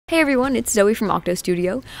Hey everyone, it's Zoe from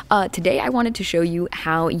OctoStudio. Today I wanted to show you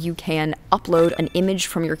how you can upload an image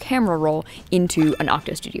from your camera roll into an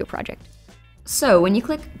OctoStudio project. So when you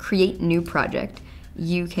click Create New Project,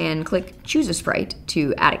 you can click Choose a Sprite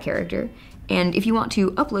to add a character. And if you want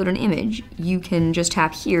to upload an image, you can just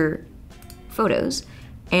tap here, Photos,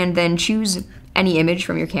 and then choose any image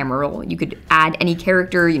from your camera roll. You could add any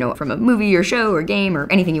character, from a movie or show or game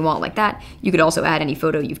or anything you want like that. You could also add any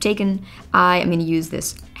photo you've taken. I am gonna use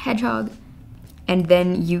this hedgehog. And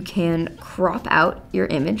then you can crop out your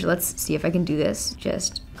image. Let's see if I can do this.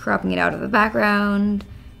 Just cropping it out of the background.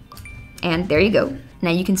 And there you go. Now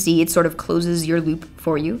you can see it sort of closes your loop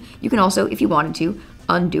for you. You can also, if you wanted to,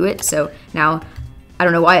 undo it. So now, I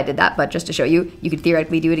don't know why I did that, but just to show you, you could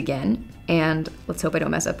theoretically do it again. And let's hope I don't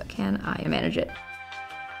mess up. Can I manage it?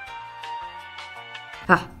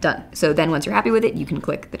 Done. So then once you're happy with it, you can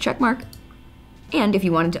click the check mark. And if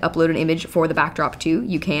you wanted to upload an image for the backdrop too,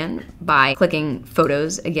 you can by clicking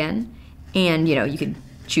Photos again. And you could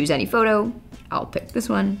choose any photo. I'll pick this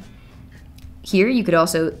one. Here you could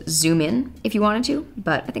also zoom in if you wanted to,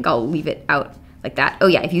 but I think I'll leave it out like that. Oh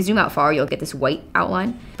yeah, if you zoom out far, you'll get this white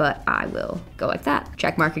outline, but I will go like that.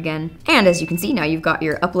 Check mark again. And as you can see, now you've got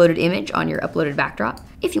your uploaded image on your uploaded backdrop.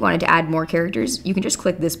 If you wanted to add more characters, you can just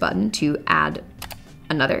click this button to add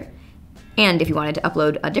another. And if you wanted to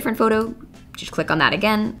upload a different photo, just click on that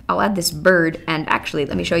again. I'll add this bird, and actually,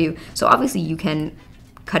 let me show you. So obviously you can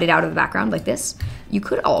cut it out of the background like this. You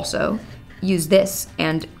could also use this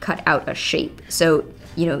and cut out a shape. So,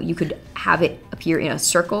 you could have it appear in a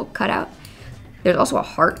circle cutout. There's also a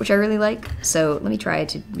heart, which I really like, so let me try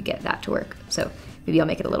to get that to work. So maybe I'll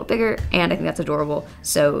make it a little bigger, and I think that's adorable,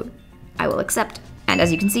 so I will accept. And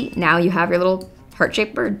as you can see, now you have your little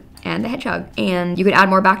heart-shaped bird and the hedgehog. And you could add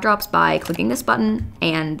more backdrops by clicking this button,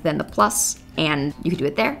 and then the plus, and you could do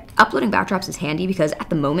it there. Uploading backdrops is handy because at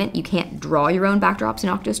the moment, you can't draw your own backdrops in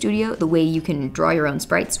OctoStudio the way you can draw your own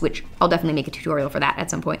sprites, which I'll definitely make a tutorial for that at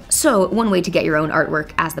some point. So one way to get your own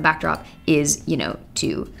artwork as the backdrop is,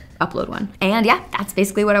 to upload one. And yeah, that's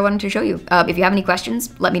basically what I wanted to show you. If you have any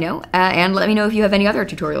questions, let me know, and let me know if you have any other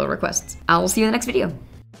tutorial requests. I'll see you in the next video.